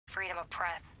a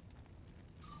press.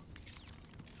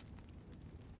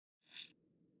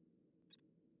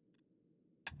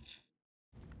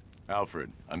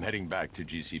 Alfred, I'm heading back to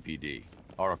GCPD.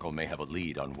 Oracle may have a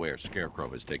lead on where Scarecrow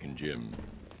has taken Jim.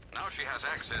 Now she has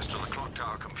access to the clock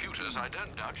tower computers, I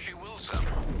don't doubt she will, sir.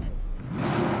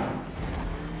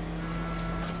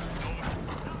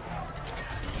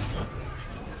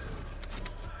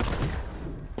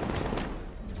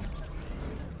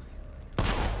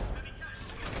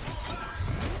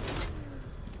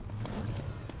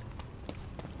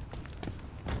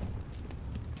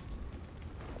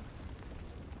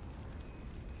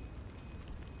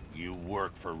 You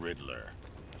work for Riddler,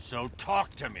 so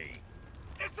talk to me.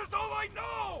 This is all I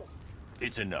know!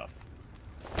 It's enough.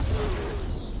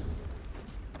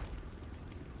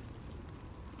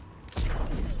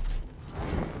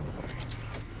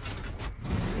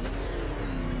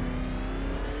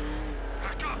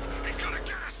 Back up! He's got a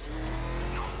gas!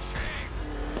 No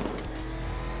chance!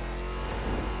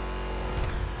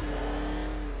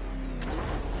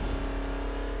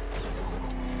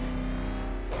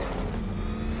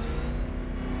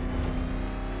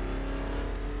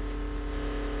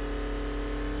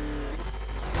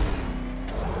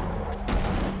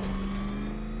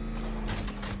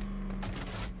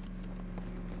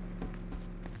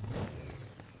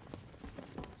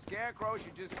 Scarecrow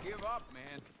should just give up,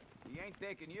 man. He ain't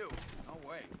taking you. No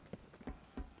way.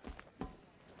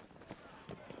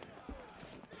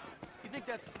 You think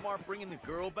that's smart bringing the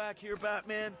girl back here,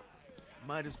 Batman?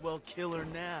 Might as well kill her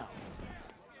now.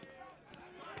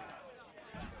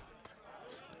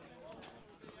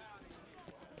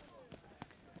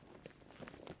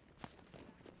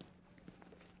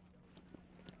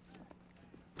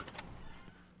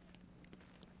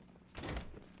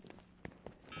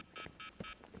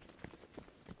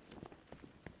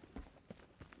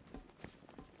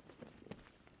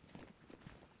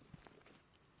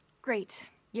 Great,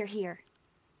 you're here.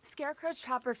 Scarecrow's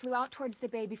chopper flew out towards the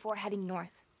bay before heading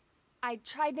north. I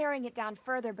tried narrowing it down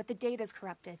further, but the data's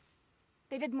corrupted.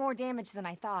 They did more damage than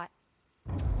I thought.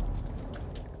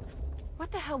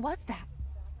 What the hell was that?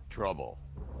 Trouble.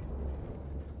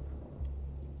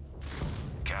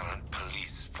 Gallant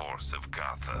police force of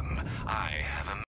Gotham, I have a